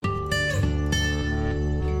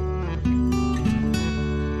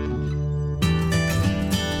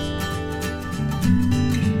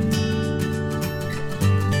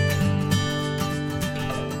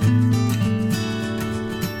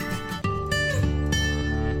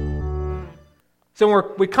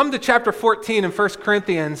So we come to chapter 14 in 1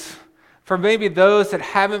 Corinthians. For maybe those that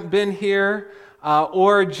haven't been here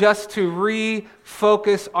or just to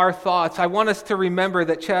refocus our thoughts, I want us to remember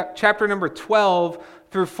that chapter number 12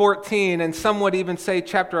 through 14, and some would even say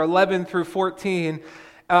chapter 11 through 14,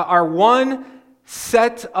 are one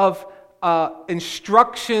set of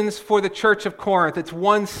instructions for the church of Corinth. It's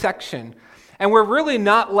one section. And we're really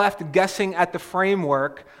not left guessing at the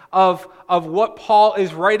framework of what Paul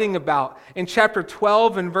is writing about. In chapter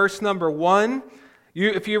 12 and verse number 1,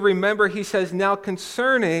 if you remember, he says, now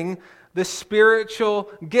concerning the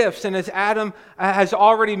spiritual gifts. And as Adam has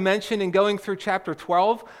already mentioned in going through chapter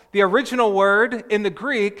 12, the original word in the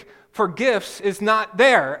Greek for gifts is not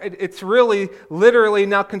there. It's really literally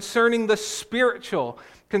now concerning the spiritual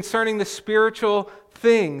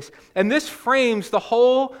things. And this frames the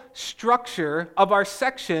whole structure of our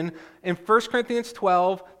section in 1 Corinthians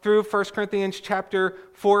 12 through 1 Corinthians chapter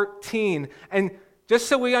 14. And just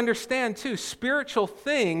so we understand too, spiritual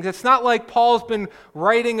things, it's not like Paul's been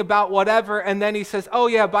writing about whatever and then he says, oh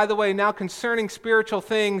yeah, by the way, now concerning spiritual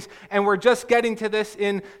things, and we're just getting to this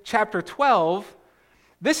in chapter 12.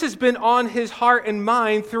 This has been on his heart and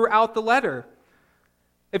mind throughout the letter.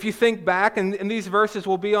 If you think back, and these verses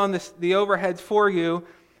will be on the overheads for you,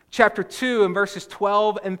 chapter 2 and verses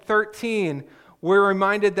 12 and 13, we're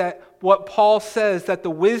reminded that what Paul says, that the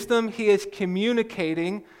wisdom he is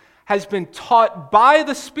communicating has been taught by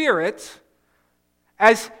the Spirit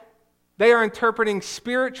as they are interpreting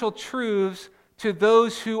spiritual truths to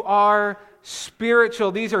those who are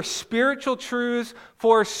spiritual. These are spiritual truths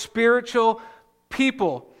for spiritual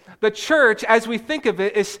people. The church, as we think of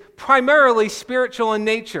it, is primarily spiritual in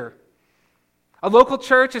nature. A local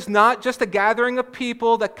church is not just a gathering of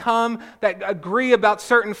people that come, that agree about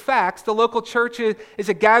certain facts. The local church is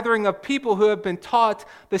a gathering of people who have been taught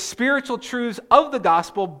the spiritual truths of the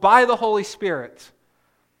gospel by the Holy Spirit.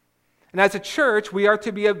 And as a church, we are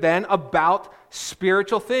to be then about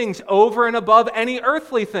spiritual things over and above any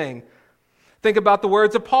earthly thing. Think about the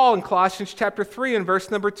words of Paul in Colossians chapter 3 and verse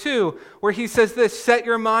number 2, where he says this, set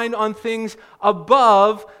your mind on things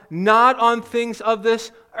above, not on things of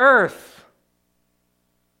this earth.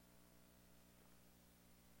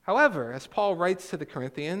 However, as Paul writes to the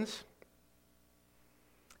Corinthians,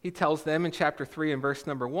 he tells them in chapter 3 and verse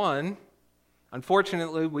number 1,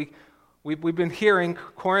 unfortunately, we've been hearing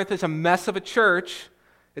Corinth is a mess of a church.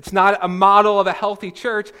 It's not a model of a healthy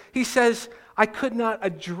church. He says, I could not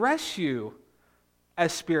address you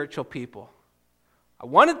as spiritual people. I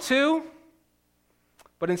wanted to,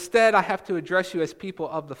 but instead I have to address you as people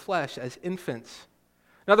of the flesh, as infants.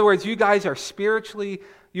 In other words, you guys are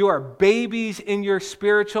you are babies in your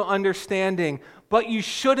spiritual understanding, but you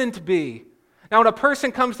shouldn't be. Now, when a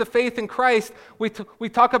person comes to faith in Christ, we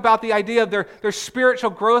talk about the idea of their spiritual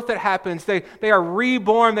growth that happens. They are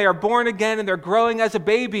reborn, they are born again, and they're growing as a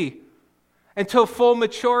baby until full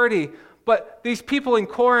maturity. But these people in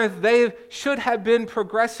Corinth, they should have been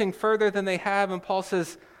progressing further than they have. And Paul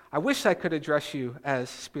says, I wish I could address you as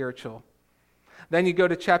spiritual. Then you go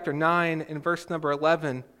to chapter 9 and verse number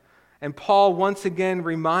 11. And Paul once again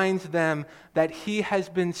reminds them that he has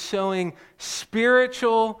been sowing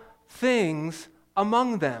spiritual things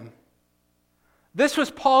among them. This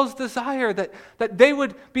was Paul's desire, that they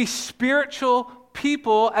would be spiritual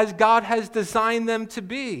people as God has designed them to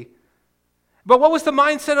be. But what was the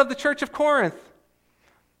mindset of the church of Corinth?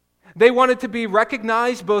 They wanted to be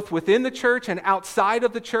recognized both within the church and outside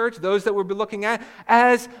of the church, those that we'll be looking at,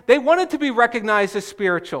 as they wanted to be recognized as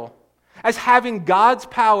spiritual, as having God's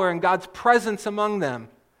power and God's presence among them.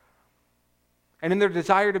 And in their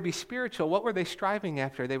desire to be spiritual, what were they striving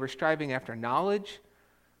after? They were striving after knowledge,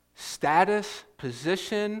 status,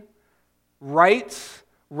 position, rights,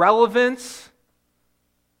 relevance.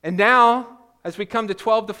 And now, as we come to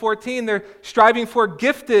 12 to 14, they're striving for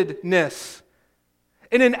giftedness.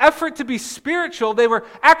 In an effort to be spiritual, they were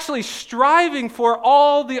actually striving for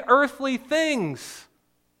all the earthly things,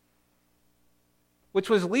 which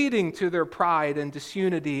was leading to their pride and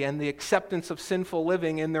disunity and the acceptance of sinful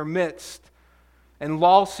living in their midst, and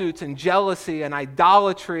lawsuits and jealousy and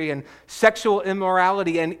idolatry and sexual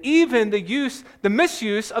immorality, and even the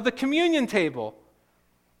misuse of the communion table.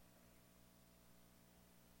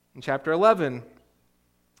 In chapter 11,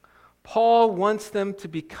 Paul wants them to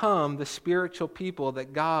become the spiritual people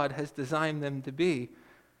that God has designed them to be.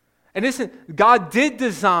 And God did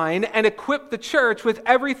design and equip the church with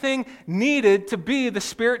everything needed to be the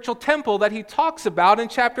spiritual temple that he talks about in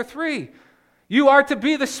chapter 3. You are to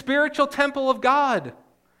be the spiritual temple of God,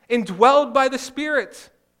 indwelled by the Spirit.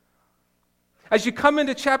 As you come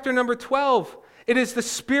into chapter number 12, It is the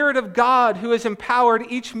Spirit of God who has empowered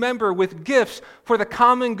each member with gifts for the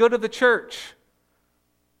common good of the church.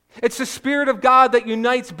 It's the Spirit of God that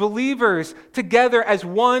unites believers together as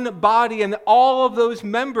one body, and all of those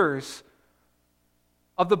members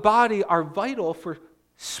of the body are vital for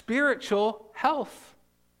spiritual health.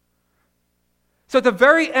 So at the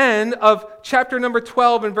very end of chapter number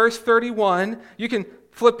 12 and verse 31, you can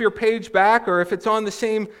flip your page back, or if it's on the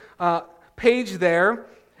same page there,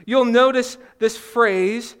 you'll notice this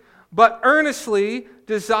phrase, but earnestly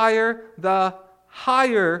desire the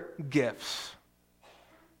higher gifts.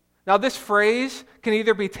 Now, this phrase can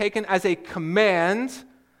either be taken as a command,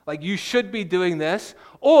 like you should be doing this,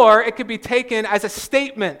 or it could be taken as a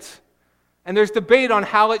statement. And there's debate on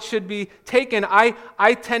how it should be taken.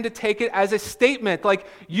 I tend to take it as a statement, like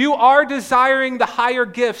you are desiring the higher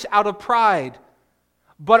gifts out of pride,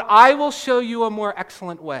 but I will show you a more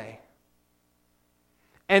excellent way.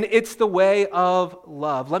 And it's the way of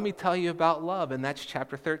love. Let me tell you about love, and that's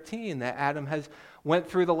chapter 13 that Adam has went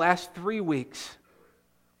through the last 3 weeks.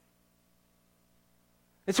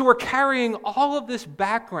 And so we're carrying all of this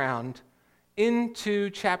background into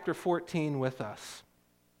chapter 14 with us.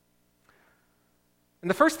 And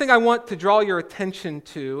the first thing I want to draw your attention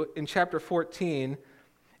to in chapter 14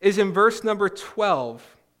 is in verse number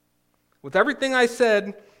 12. With everything I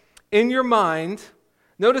said in your mind,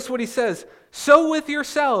 notice what he says. So with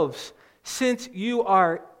yourselves, since you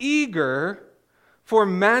are eager for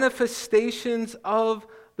manifestations of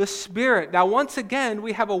the Spirit. Now, once again,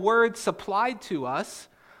 we have a word supplied to us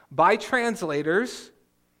by translators.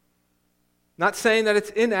 Not saying that it's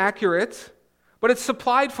inaccurate, but it's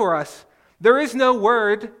supplied for us. There is no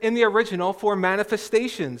word in the original for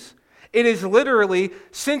manifestations. It is literally,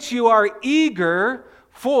 since you are eager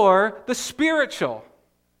for the spiritual.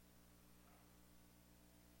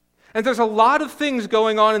 And there's a lot of things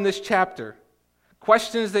going on in this chapter.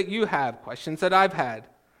 Questions that you have, questions that I've had.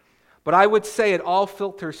 But I would say it all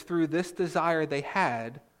filters through this desire they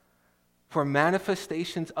had for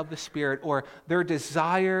manifestations of the Spirit, or their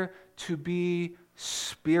desire to be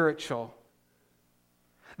spiritual.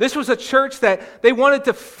 This was a church that they wanted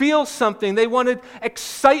to feel something. They wanted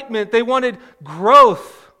excitement. They wanted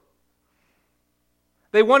growth.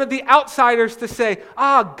 They wanted the outsiders to say,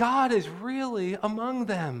 God is really among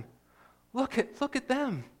them. Look at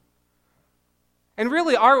them. And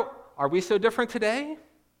really, are we so different today?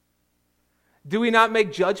 Do we not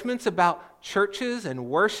make judgments about churches and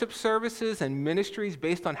worship services and ministries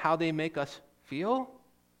based on how they make us feel?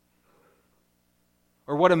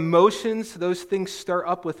 Or what emotions those things stir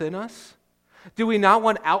up within us? Do we not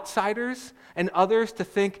want outsiders and others to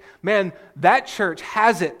think, man, that church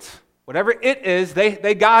has it. Whatever it is,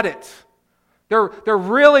 they got it. They're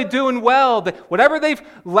really doing well. Whatever they've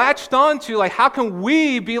latched onto, like how can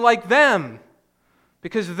we be like them?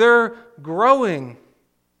 Because they're growing.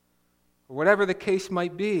 Or whatever the case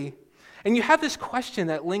might be. And you have this question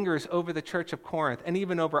that lingers over the church of Corinth and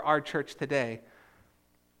even over our church today.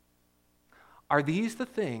 Are these the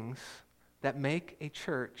things that make a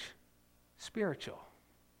church spiritual?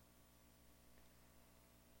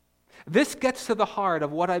 This gets to the heart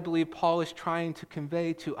of what I believe Paul is trying to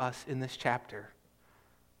convey to us in this chapter.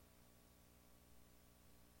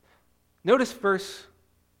 Notice verse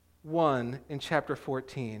 1 in chapter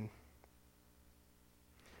 14.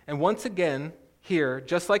 And once again, here,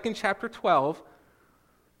 just like in chapter 12,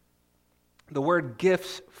 the word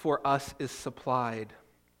gifts for us is supplied.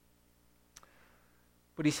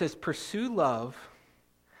 But he says, pursue love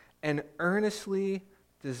and earnestly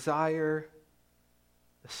desire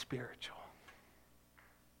the spiritual.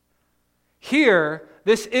 Here,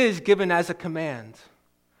 this is given as a command.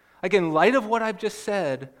 Like in light of what I've just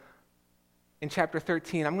said in chapter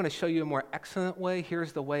 13, I'm going to show you a more excellent way.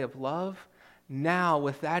 Here's the way of love. Now,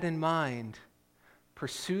 with that in mind,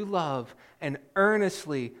 pursue love and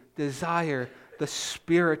earnestly desire the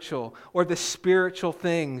spiritual or the spiritual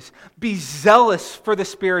things. Be zealous for the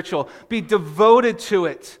spiritual. Be devoted to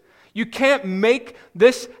it. You can't make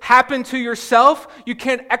this happen to yourself. You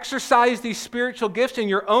can't exercise these spiritual gifts in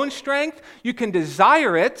your own strength. You can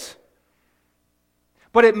desire it,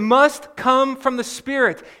 but it must come from the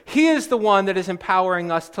Spirit. He is the one that is empowering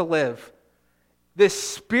us to live this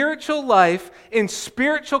spiritual life in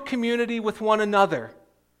spiritual community with one another.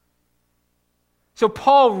 So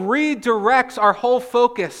Paul redirects our whole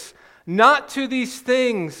focus not to these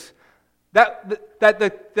things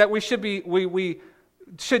that we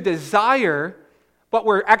should desire, but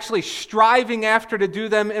we're actually striving after to do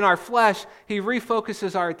them in our flesh. He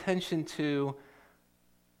refocuses our attention to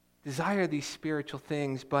desire these spiritual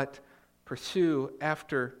things, but pursue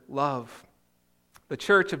after love. The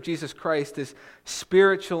church of Jesus Christ is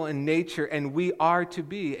spiritual in nature, and we are to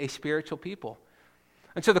be a spiritual people.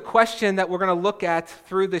 And so the question that we're going to look at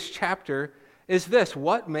through this chapter is this: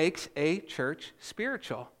 what makes a church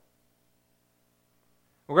spiritual?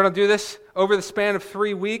 We're going to do this over the span of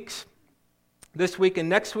 3 weeks, this week and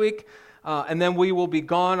next week, and then we will be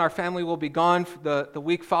gone. Our family will be gone for the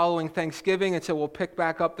week following Thanksgiving, and so we'll pick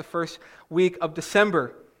back up the first week of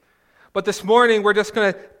December. But this morning, we're just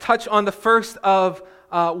going to touch on the first of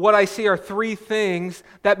what I see are 3 things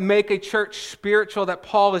that make a church spiritual that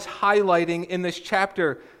Paul is highlighting in this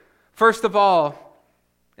chapter. First of all,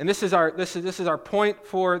 and this is our point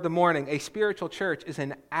for the morning, a spiritual church is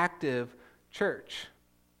an active church.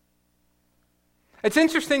 It's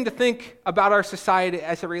interesting to think about our society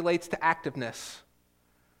as it relates to activeness.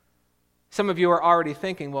 Some of you are already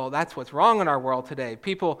thinking, well, that's what's wrong in our world today.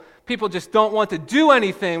 People just don't want to do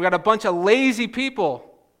anything. We've got a bunch of lazy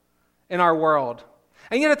people in our world.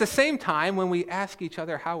 And yet at the same time, when we ask each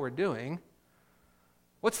other how we're doing,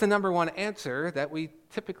 what's the number one answer that we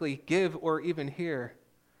typically give or even hear?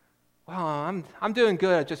 Well, I'm doing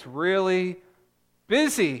good. I'm just really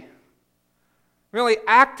busy, really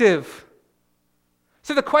active.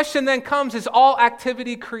 So the question then comes, is all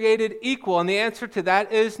activity created equal? And the answer to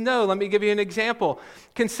that is no. Let me give you an example.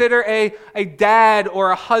 Consider a dad or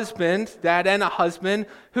a husband, dad and a husband,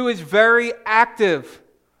 who is very active.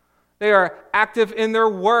 They are active in their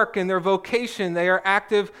work, in their vocation. They are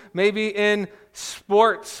active maybe in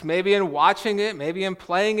sports, maybe in watching it, maybe in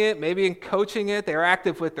playing it, maybe in coaching it. They are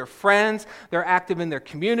active with their friends. They're active in their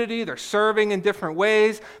community. They're serving in different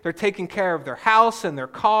ways. They're taking care of their house and their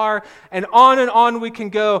car, and on we can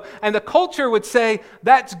go. And the culture would say,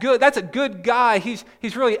 that's good. That's a good guy. He's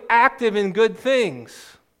really active in good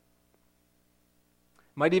things.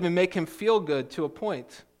 Might even make him feel good to a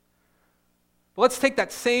point. But let's take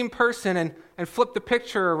that same person and flip the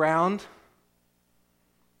picture around.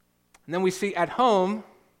 And then we see at home,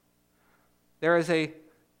 there is a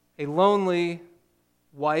lonely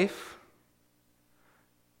wife,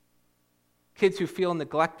 kids who feel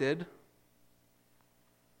neglected,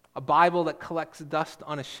 a Bible that collects dust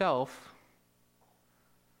on a shelf.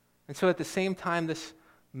 And so at the same time, this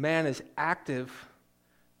man is active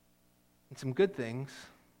in some good things.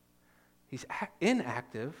 He's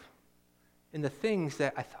inactive in the things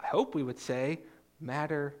that I hope we would say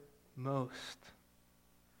matter most.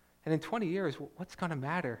 And in 20 years, what's going to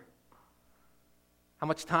matter? How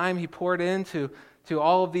much time he poured into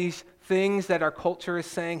all of these things that our culture is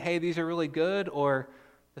saying, hey, these are really good, or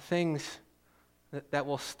the things that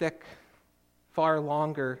will stick far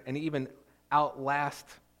longer and even outlast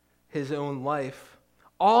his own life.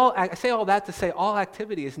 I say all that to say all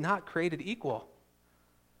activity is not created equal.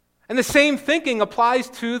 And the same thinking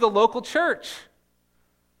applies to the local church.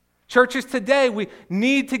 Churches today, we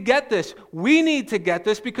need to get this. We need to get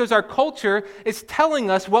this because our culture is telling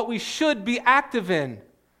us what we should be active in. You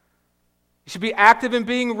should be active in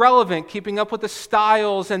being relevant, keeping up with the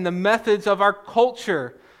styles and the methods of our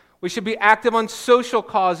culture. We should be active on social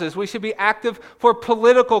causes. We should be active for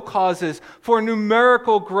political causes, for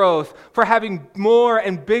numerical growth, for having more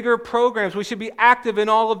and bigger programs. We should be active in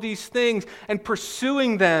all of these things and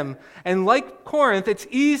pursuing them. And like Corinth, it's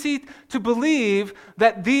easy to believe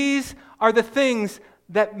that these are the things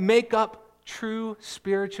that make up true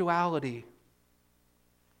spirituality.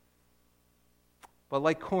 But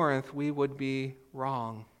like Corinth, we would be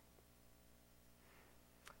wrong.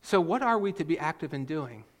 So what are we to be active in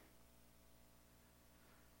doing?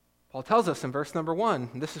 Paul tells us in verse number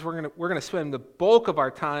 1, and this is where we're going to spend the bulk of our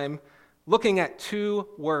time looking at 2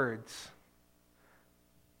 words.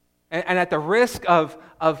 And at the risk of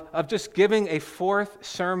just giving a 4th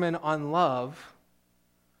sermon on love,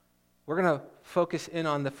 we're going to focus in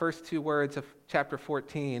on the first 2 words of chapter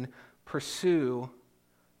 14, pursue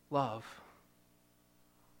love.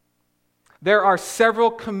 There are several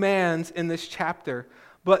commands in this chapter,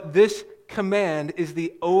 but this command is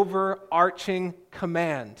the overarching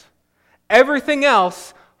command. Everything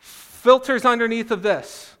else filters underneath of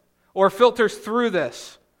this, or filters through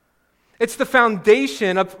this. It's the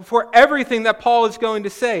foundation for everything that Paul is going to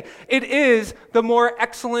say. It is the more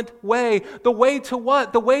excellent way. The way to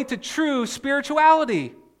what? The way to true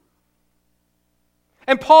spirituality.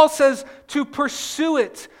 And Paul says to pursue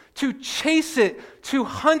it, to chase it, to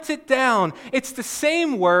hunt it down. It's the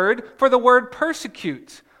same word for the word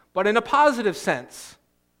persecute, but in a positive sense.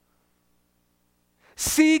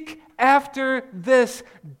 Seek after this.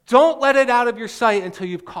 Don't let it out of your sight until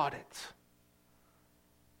you've caught it.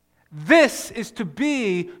 This is to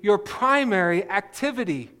be your primary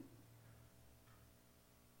activity.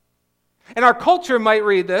 And our culture might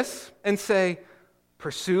read this and say,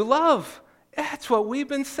 Pursue love. That's what we've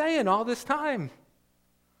been saying all this time.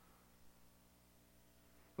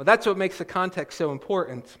 Well, that's what makes the context so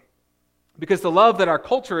important. Because the love that our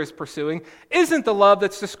culture is pursuing isn't the love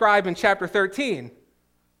that's described in chapter 13.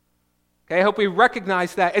 Okay, I hope we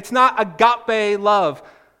recognize that. It's not agape love.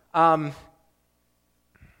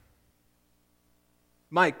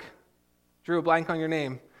 Mike, drew a blank on your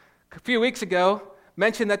name. A few weeks ago,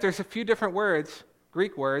 mentioned that there's a few different words,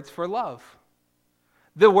 Greek words, for love.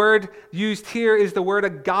 The word used here is the word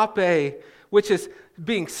agape, which is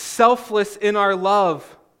being selfless in our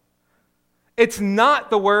love. It's not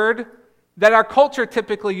the word that our culture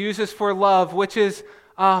typically uses for love, which is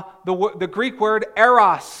the Greek word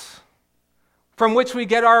eros, from which we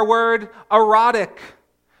get our word erotic,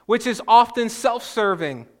 which is often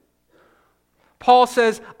self-serving. Paul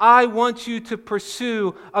says, I want you to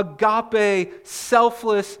pursue agape,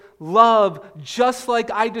 selfless love, just like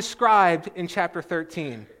I described in chapter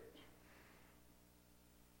 13.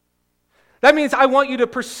 That means I want you to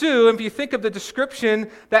pursue, and if you think of the description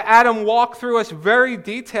that Adam walked through us very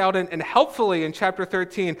detailed and helpfully in chapter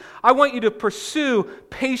 13, I want you to pursue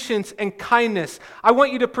patience and kindness. I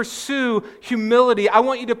want you to pursue humility. I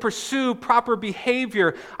want you to pursue proper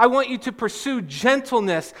behavior. I want you to pursue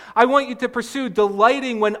gentleness. I want you to pursue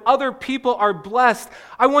delighting when other people are blessed.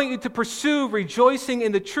 I want you to pursue rejoicing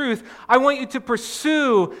in the truth. I want you to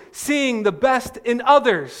pursue seeing the best in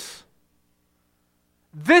others.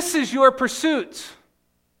 This is your pursuit.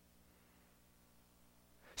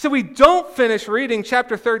 So we don't finish reading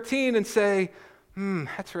chapter 13 and say,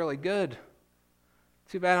 that's really good.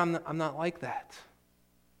 Too bad I'm not like that.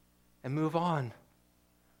 And move on.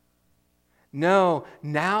 No,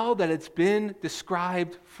 now that it's been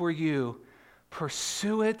described for you,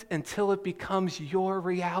 pursue it until it becomes your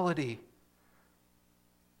reality.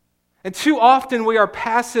 And too often we are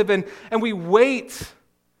passive and we wait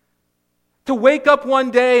to wake up one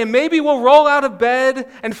day and maybe we'll roll out of bed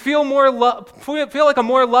and feel like a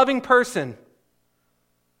more loving person.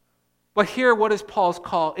 But here, what is Paul's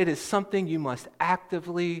call? It is something you must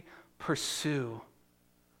actively pursue.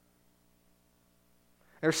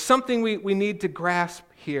 There's something we need to grasp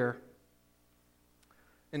here.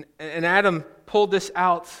 And Adam pulled this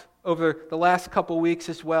out over the last couple weeks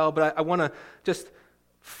as well, but I want to just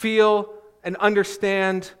feel and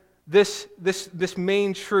understand this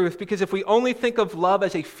main truth, because if we only think of love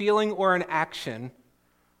as a feeling or an action,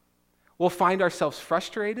 we'll find ourselves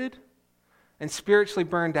frustrated and spiritually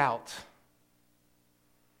burned out.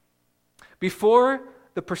 Before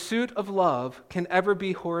the pursuit of love can ever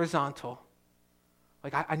be horizontal,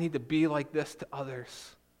 like I need to be like this to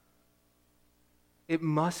others, it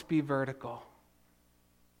must be vertical.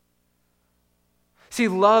 See,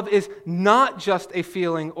 love is not just a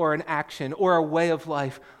feeling or an action or a way of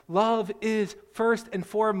life. Love is first and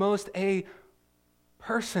foremost a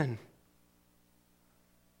person.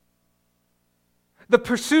 The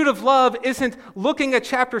pursuit of love isn't looking at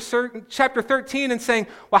chapter 13 and saying,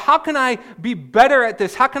 well, how can I be better at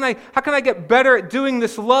this? How can I get better at doing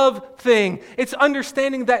this love thing? It's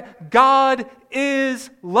understanding that God is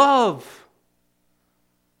love.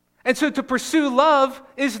 And so to pursue love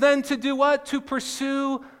is then to do what? To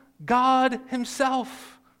pursue God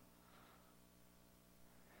Himself.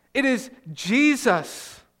 It is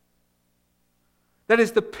Jesus that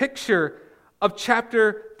is the picture of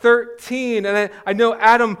chapter 13. And I know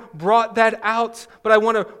Adam brought that out, but I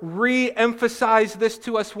want to re-emphasize this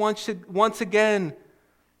to us once again.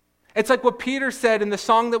 It's like what Peter said in the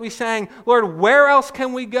song that we sang, Lord, where else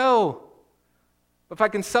can we go? If I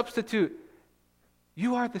can substitute,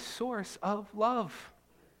 you are the source of love.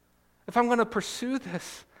 If I'm going to pursue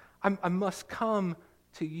this, I must come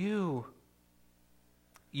to you.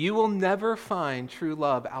 You will never find true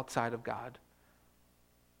love outside of God.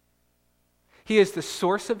 He is the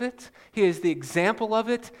source of it. He is the example of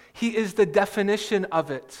it. He is the definition of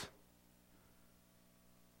it.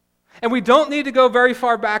 And we don't need to go very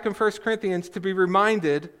far back in 1 Corinthians to be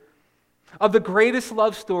reminded of the greatest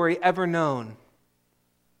love story ever known.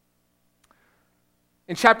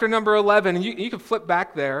 In chapter number 11, and you can flip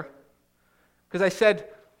back there, because I said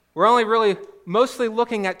we're only really mostly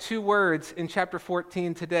looking at two words in chapter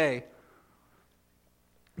 14 today.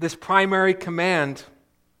 This primary command.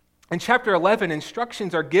 In chapter 11,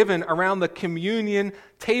 instructions are given around the communion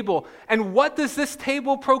table. And what does this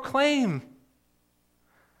table proclaim?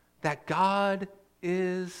 That God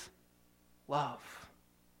is love.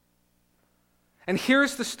 And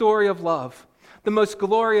here's the story of love. The most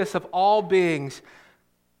glorious of all beings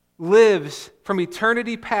lives from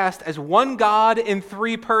eternity past as one God in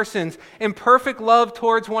three persons in perfect love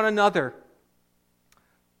towards one another.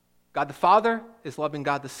 God the Father is loving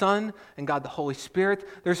God the Son and God the Holy Spirit.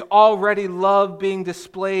 There's already love being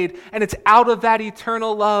displayed, and it's out of that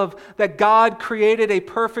eternal love that God created a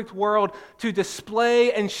perfect world to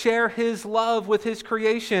display and share His love with His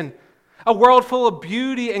creation. A world full of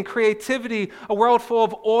beauty and creativity, a world full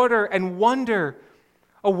of order and wonder,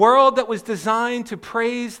 a world that was designed to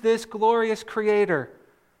praise this glorious Creator.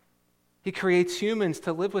 He creates humans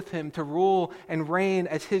to live with Him, to rule and reign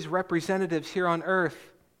as His representatives here on earth,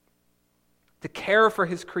 to care for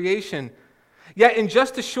His creation. Yet in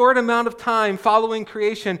just a short amount of time following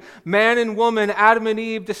creation, man and woman, Adam and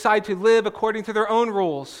Eve, decide to live according to their own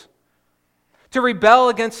rules, to rebel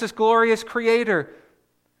against this glorious Creator.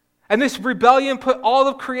 And this rebellion put all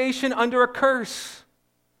of creation under a curse.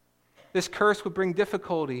 This curse would bring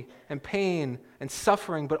difficulty and pain and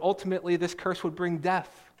suffering, but ultimately this curse would bring death.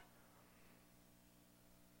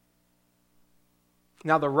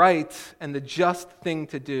 Now, the right and the just thing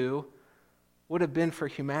to do would have been for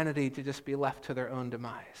humanity to just be left to their own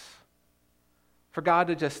demise. For God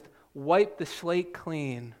to just wipe the slate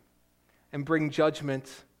clean and bring judgment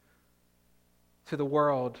to the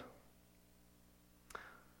world.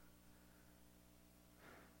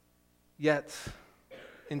 Yet,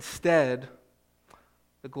 instead,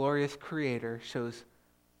 the glorious Creator shows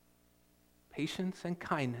patience and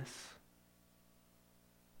kindness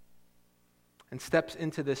and steps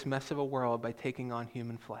into this mess of a world by taking on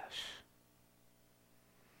human flesh.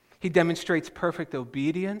 He demonstrates perfect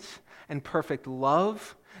obedience and perfect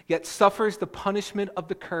love, yet suffers the punishment of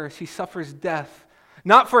the curse. He suffers death,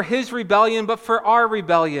 not for His rebellion, but for our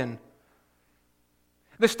rebellion.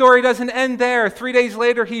 The story doesn't end there. 3 days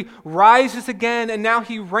later, He rises again, and now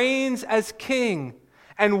He reigns as King.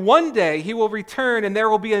 And one day He will return, and there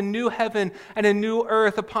will be a new heaven and a new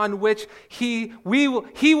earth upon which He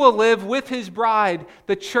will live with His bride,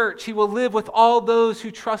 the church. He will live with all those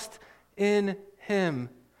who trust in Him.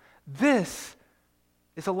 This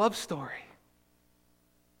is a love story.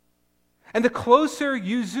 And the closer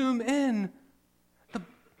you zoom in, the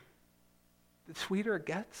sweeter it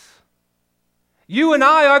gets. You and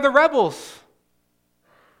I are the rebels.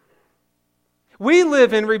 We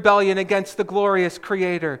live in rebellion against the glorious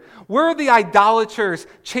Creator. We're the idolaters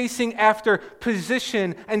chasing after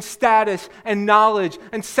position and status and knowledge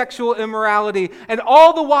and sexual immorality. And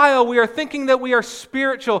all the while we are thinking that we are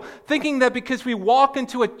spiritual, thinking that because we walk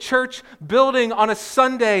into a church building on a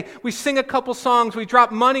Sunday, we sing a couple songs, we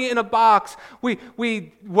drop money in a box, we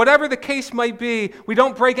whatever the case might be, we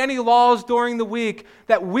don't break any laws during the week,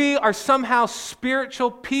 that we are somehow spiritual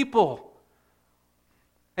people.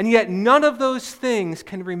 And yet none of those things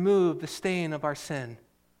can remove the stain of our sin.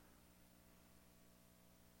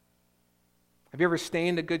 Have you ever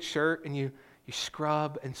stained a good shirt and you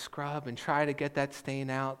scrub and try to get that stain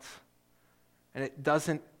out, and it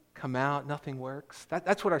doesn't come out, nothing works?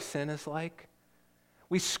 That's what our sin is like.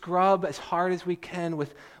 We scrub as hard as we can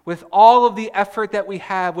with all of the effort that we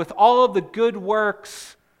have, with all of the good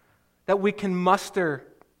works that we can muster.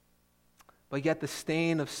 But yet the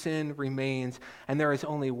stain of sin remains, and there is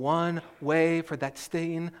only one way for that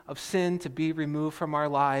stain of sin to be removed from our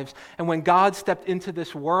lives. And when God stepped into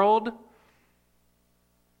this world,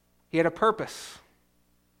 He had a purpose,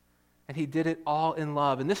 and He did it all in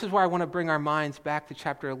love. And this is where I want to bring our minds back to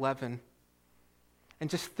chapter 11 and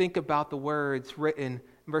just think about the words written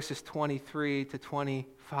in verses 23 to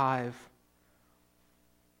 25.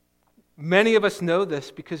 Many of us know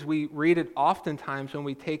this because we read it oftentimes when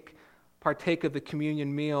we partake of the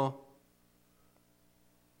communion meal.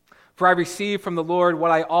 For I received from the Lord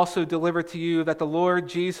what I also delivered to you, that the Lord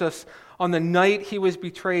Jesus, on the night He was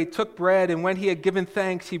betrayed, took bread, and when He had given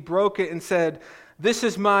thanks, He broke it and said, "This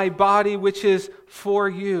is my body, which is for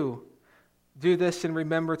you. Do this in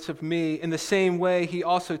remembrance of me." In the same way, He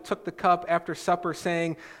also took the cup after supper,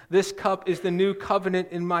 saying, "This cup is the new covenant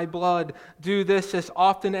in my blood. Do this as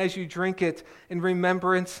often as you drink it in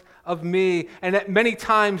remembrance of me." And many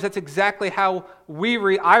times, that's exactly how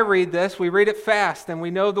I read this. We read it fast, and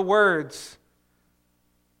we know the words.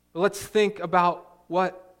 But let's think about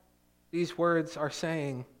what these words are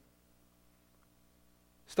saying.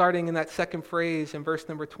 Starting in that second phrase in verse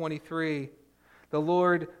number 23. The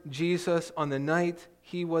Lord Jesus, on the night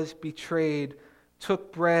He was betrayed,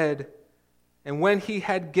 took bread, and when He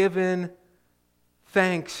had given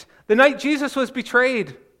thanks, the night Jesus was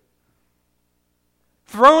betrayed,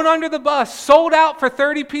 thrown under the bus, sold out for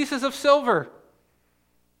 30 pieces of silver.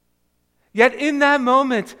 Yet in that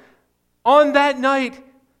moment, on that night,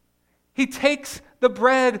 He takes the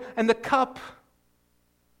bread and the cup,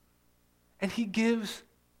 and He gives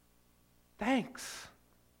thanks.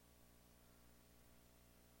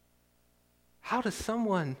 How does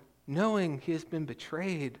someone knowing he has been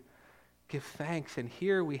betrayed, give thanks. And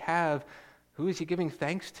here we have, who is he giving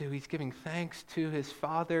thanks to? He's giving thanks to his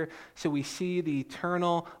Father. So we see the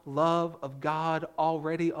eternal love of God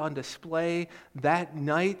already on display that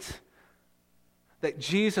night, that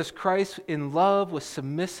Jesus Christ in love was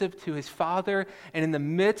submissive to his Father, and in the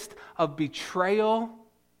midst of betrayal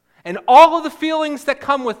and all of the feelings that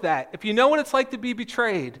come with that, if you know what it's like to be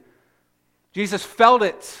betrayed, Jesus felt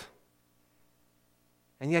it,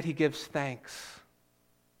 and yet he gives thanks.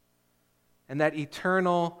 And that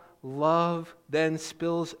eternal love then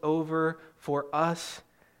spills over for us,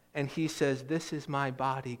 and he says, "This is my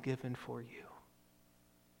body given for you.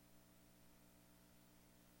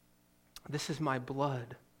 This is my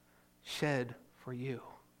blood shed for you."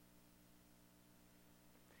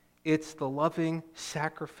 It's the loving,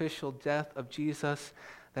 sacrificial death of Jesus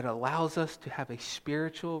that allows us to have a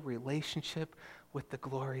spiritual relationship with the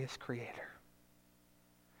glorious Creator.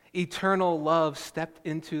 Eternal love stepped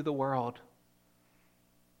into the world,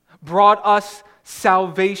 brought us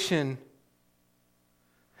salvation.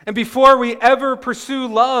 And before we ever pursue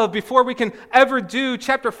love, before we can ever do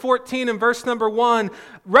chapter 14 and verse number 1,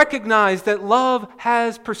 recognize that love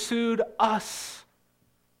has pursued us.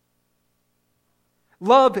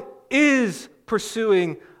 Love is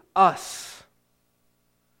pursuing us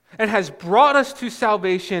and has brought us to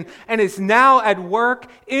salvation and is now at work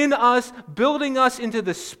in us, building us into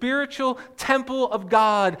the spiritual temple of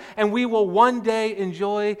God, and we will one day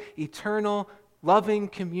enjoy eternal, loving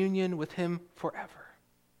communion with Him forever.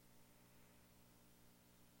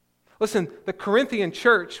 Listen, the Corinthian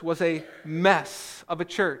church was a mess of a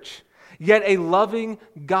church, yet a loving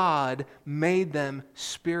God made them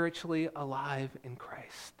spiritually alive in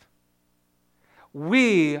Christ.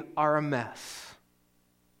 We are a mess,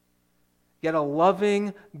 yet a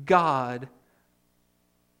loving God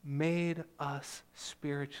made us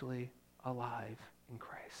spiritually alive in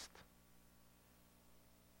Christ.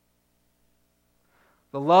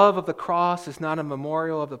 The love of the cross is not a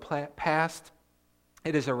memorial of the past.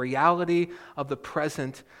 It is a reality of the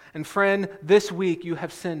present. And friend, this week you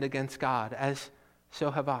have sinned against God, as so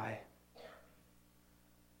have I.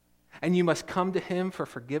 And you must come to Him for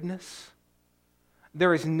forgiveness.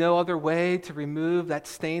 There is no other way to remove that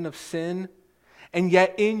stain of sin. And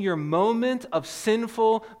yet in your moment of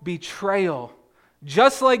sinful betrayal,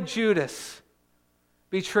 just like Judas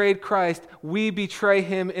betrayed Christ, we betray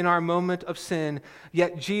Him in our moment of sin.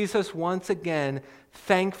 Yet Jesus once again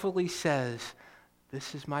thankfully says,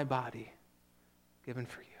 "This is my body given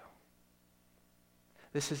for you.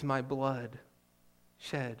 This is my blood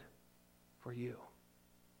shed for you."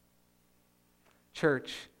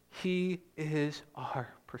 Church, He is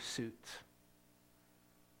our pursuit.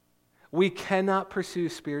 We cannot pursue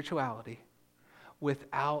spirituality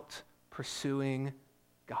without pursuing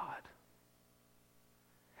God.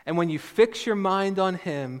 And when you fix your mind on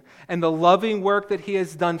Him and the loving work that He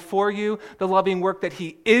has done for you, the loving work that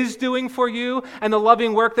He is doing for you, and the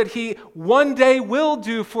loving work that He one day will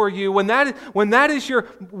do for you, when that is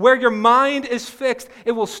where your mind is fixed,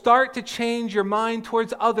 it will start to change your mind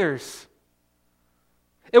towards others.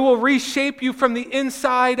 It will reshape you from the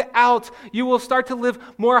inside out. You will start to live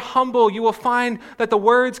more humble. You will find that the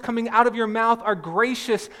words coming out of your mouth are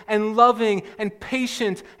gracious and loving and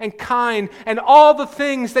patient and kind, and all the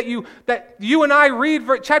things that you and I read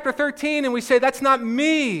chapter 13 and we say, "That's not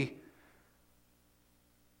me."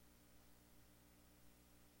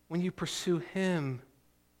 When you pursue Him,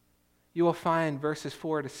 you will find verses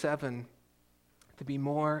 4 to 7 to be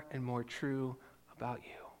more and more true about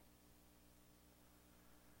you.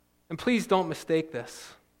 And please don't mistake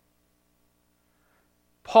this.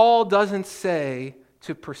 Paul doesn't say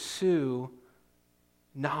to pursue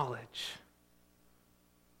knowledge.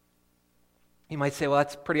 You might say, well,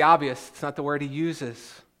 that's pretty obvious. It's not the word he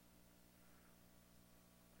uses.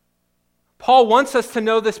 Paul wants us to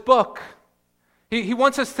know this book. He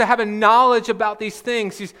wants us to have a knowledge about these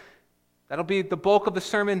things. That'll be the bulk of the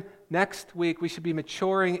sermon next week. We should be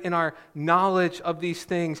maturing in our knowledge of these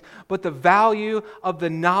things. But the value of the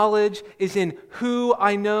knowledge is in who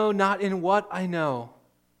I know, not in what I know.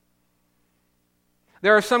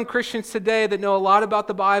 There are some Christians today that know a lot about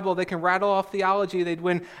the Bible. They can rattle off theology. They'd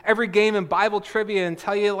win every game in Bible trivia and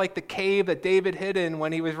tell you like the cave that David hid in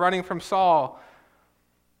when he was running from Saul.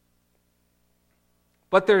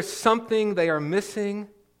 But there's something they are missing,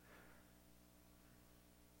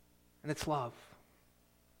 and it's love.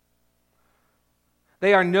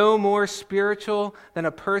 They are no more spiritual than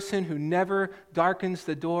a person who never darkens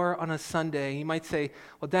the door on a Sunday. You might say,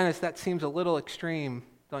 well, Dennis, that seems a little extreme,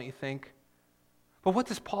 don't you think? But what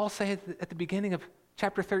does Paul say at the beginning of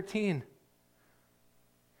chapter 13?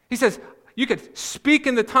 He says, you could speak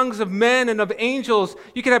in the tongues of men and of angels.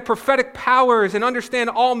 You could have prophetic powers and understand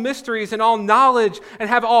all mysteries and all knowledge and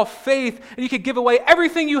have all faith. And you could give away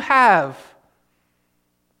everything you have.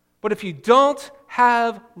 But if you don't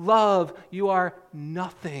have love, you are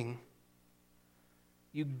nothing.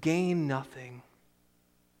 You gain nothing.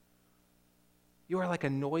 You are like a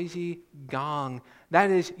noisy gong.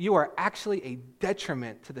 That is, you are actually a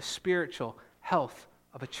detriment to the spiritual health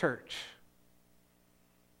of a church.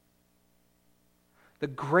 The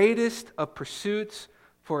greatest of pursuits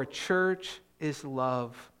for a church is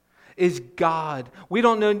love, is God. We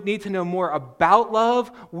don't need to know more about love.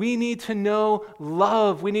 We need to know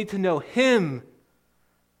love. We need to know Him.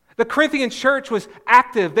 The Corinthian church was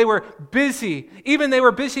active. They were busy. Even they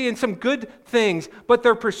were busy in some good things, but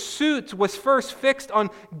their pursuit was first fixed on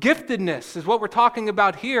giftedness, is what we're talking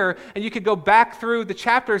about here. And you could go back through the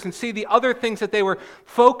chapters and see the other things that they were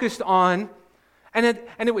focused on. And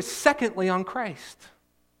it was secondly on Christ,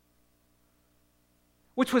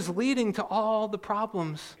 which was leading to all the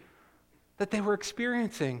problems that they were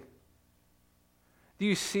experiencing. Do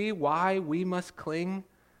you see why we must cling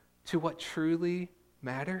to what truly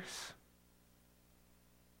matters?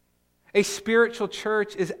 A spiritual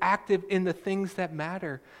church is active in the things that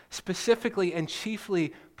matter, specifically and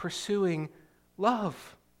chiefly pursuing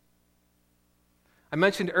love. I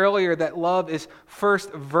mentioned earlier that love is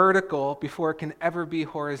first vertical before it can ever be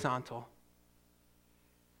horizontal.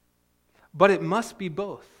 But it must be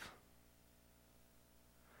both.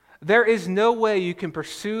 There is no way you can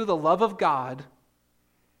pursue the love of God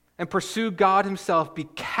and pursue God Himself, be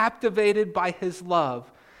captivated by His love,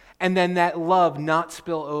 and then that love not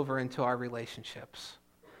spill over into our relationships.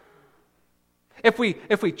 If we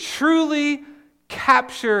truly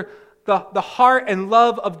capture the heart and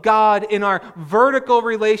love of God in our vertical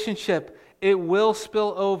relationship, it will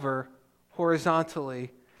spill over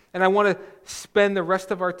horizontally. And I want to spend the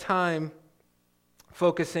rest of our time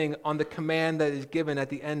focusing on the command that is given at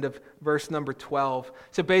the end of verse number 12.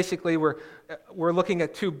 So basically, we're looking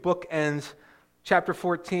at two bookends. Chapter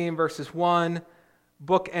 14, verses 1,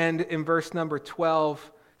 bookend in verse number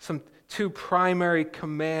 12, two primary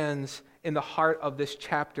commands in the heart of this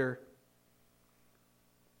chapter.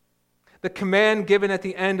 The command given at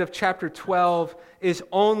the end of chapter 12 is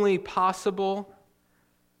only possible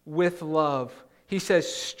with love. He says,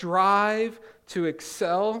 strive to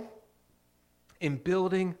excel in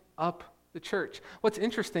building up the church. What's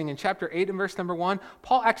interesting, in chapter 8 and verse number 1,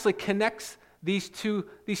 Paul actually connects these two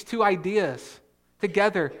ideas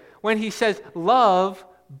together when he says love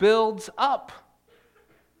builds up.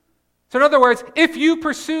 So in other words, if you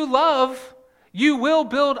pursue love, you will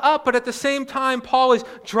build up, but at the same time, Paul is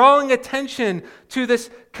drawing attention to this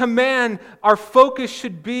command. Our focus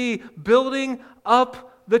should be building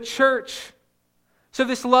up the church. So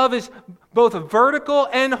this love is both vertical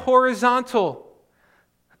and horizontal.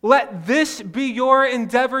 Let this be your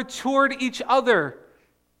endeavor toward each other.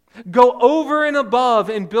 Go over and above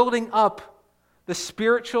in building up the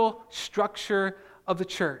spiritual structure of the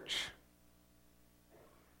church.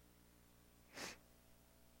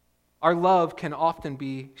 Our love can often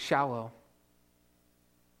be shallow.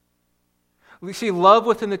 We see love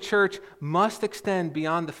within the church must extend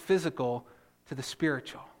beyond the physical to the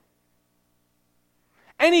spiritual.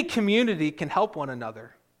 Any community can help one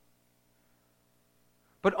another,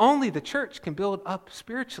 but only the church can build up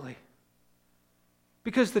spiritually.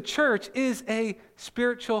 Because the church is a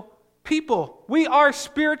spiritual people. We are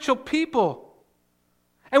spiritual people.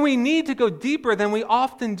 And we need to go deeper than we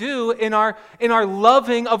often do in our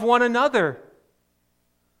loving of one another.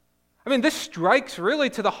 I mean, this strikes really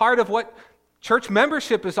to the heart of what church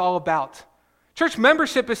membership is all about. Church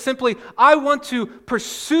membership is simply, I want to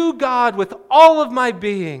pursue God with all of my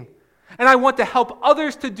being. And I want to help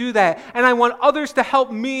others to do that. And I want others to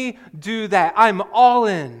help me do that. I'm all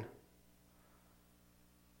in.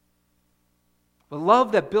 But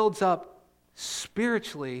love that builds up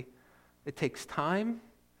spiritually, it takes time.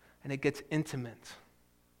 And it gets intimate.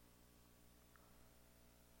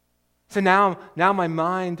 So now my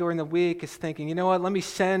mind during the week is thinking, you know what, let me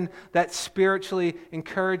send that spiritually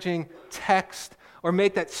encouraging text or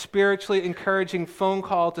make that spiritually encouraging phone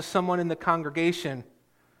call to someone in the congregation.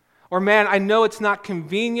 Or man, I know it's not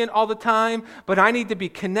convenient all the time, but I need to be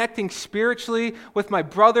connecting spiritually with my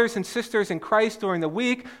brothers and sisters in Christ during the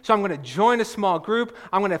week, so I'm going to join a small group.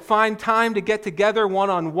 I'm going to find time to get together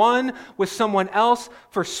one-on-one with someone else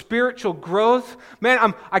for spiritual growth.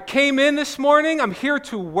 Man, I came in this morning, I'm here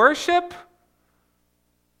to worship,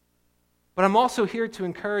 but I'm also here to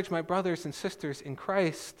encourage my brothers and sisters in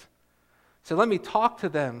Christ. So let me talk to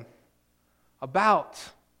them about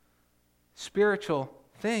spiritual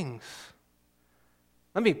things.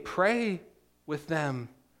 Let me pray with them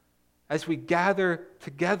as we gather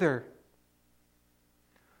together.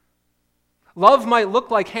 Love might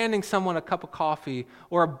look like handing someone a cup of coffee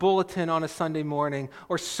or a bulletin on a Sunday morning,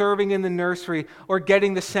 or serving in the nursery, or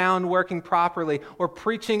getting the sound working properly, or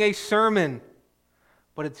preaching a sermon.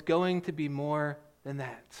 But it's going to be more than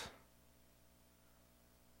that.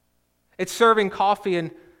 It's serving coffee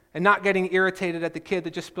and not getting irritated at the kid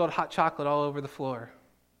that just spilled hot chocolate all over the floor.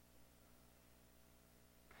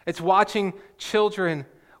 It's watching children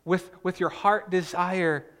with your heart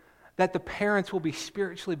desire that the parents will be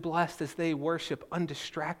spiritually blessed as they worship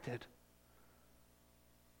undistracted.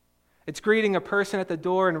 It's greeting a person at the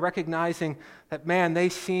door and recognizing that, man, they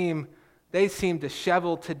seem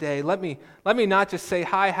disheveled today. Let me not just say,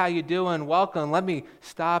 hi, how you doing, welcome. Let me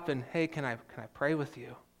stop and, hey, can I pray with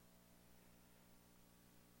you?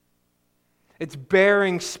 It's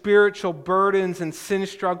bearing spiritual burdens and sin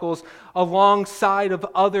struggles alongside of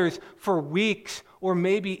others for weeks or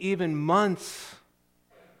maybe even months.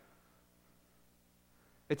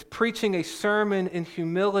 It's preaching a sermon in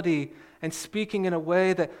humility and speaking in a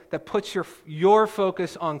way that puts your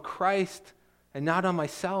focus on Christ and not on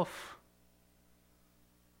myself.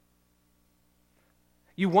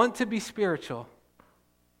 You want to be spiritual,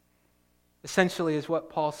 essentially, is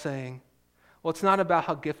what Paul's saying. Well, it's not about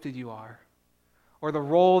how gifted you are or the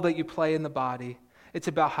role that you play in the body. It's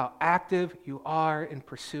about how active you are in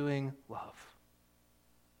pursuing love.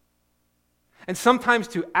 And sometimes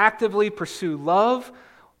to actively pursue love,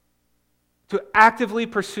 to actively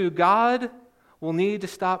pursue God, we'll need to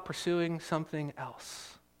stop pursuing something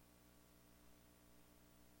else.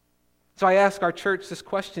 So I ask our church this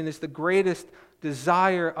question: is the greatest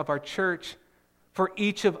desire of our church for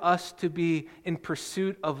each of us to be in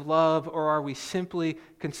pursuit of love, or are we simply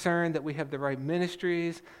concerned that we have the right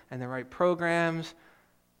ministries and the right programs,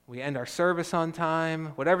 we end our service on time,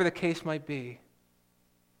 whatever the case might be?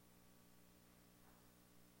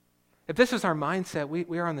 If this is our mindset,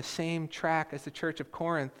 we are on the same track as the church of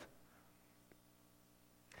Corinth.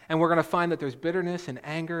 And we're going to find that there's bitterness and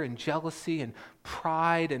anger and jealousy and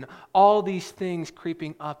pride and all these things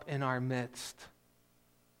creeping up in our midst.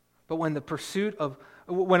 But when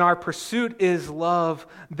our pursuit is love,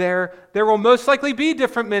 there will most likely be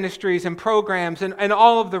different ministries and programs and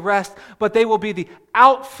all of the rest, but they will be the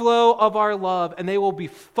outflow of our love, and they will be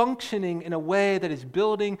functioning in a way that is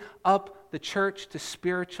building up the church to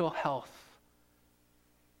spiritual health.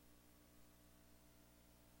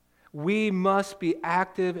 We must be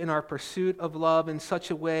active in our pursuit of love in such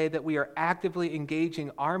a way that we are actively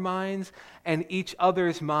engaging our minds and each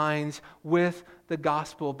other's minds with the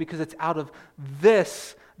gospel, because it's out of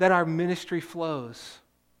this that our ministry flows.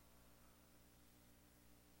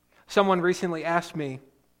 Someone recently asked me,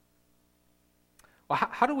 well,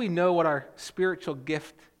 how do we know what our spiritual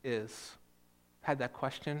gift is? I had that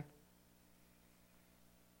question.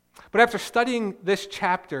 But after studying this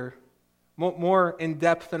chapter more in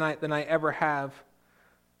depth than I ever have,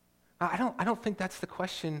 I don't think that's the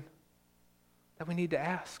question that we need to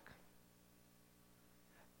ask.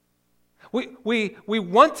 We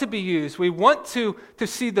want to be used. We want to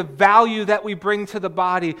see the value that we bring to the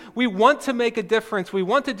body. We want to make a difference. We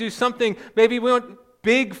want to do something, maybe we want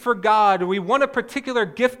big for God, or we want a particular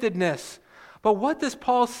giftedness. But what does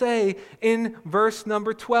Paul say in verse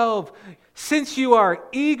number 12? Since you are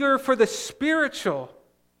eager for the spiritual,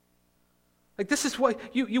 like this is what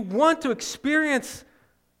you want to experience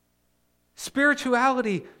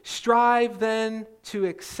spirituality, strive then to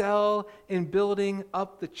excel in building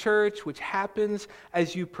up the church, which happens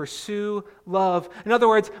as you pursue love. In other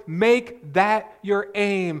words, make that your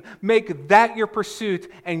aim, make that your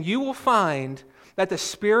pursuit, and you will find that the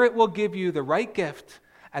Spirit will give you the right gift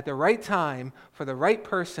at the right time for the right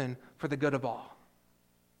person for the good of all.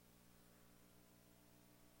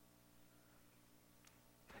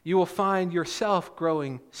 You will find yourself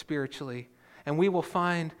growing spiritually, and we will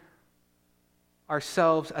find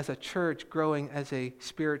ourselves as a church growing as a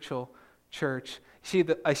spiritual church. See,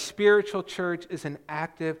 a spiritual church is an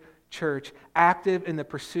active church, active in the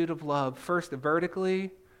pursuit of love, first vertically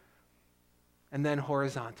and then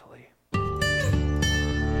horizontally.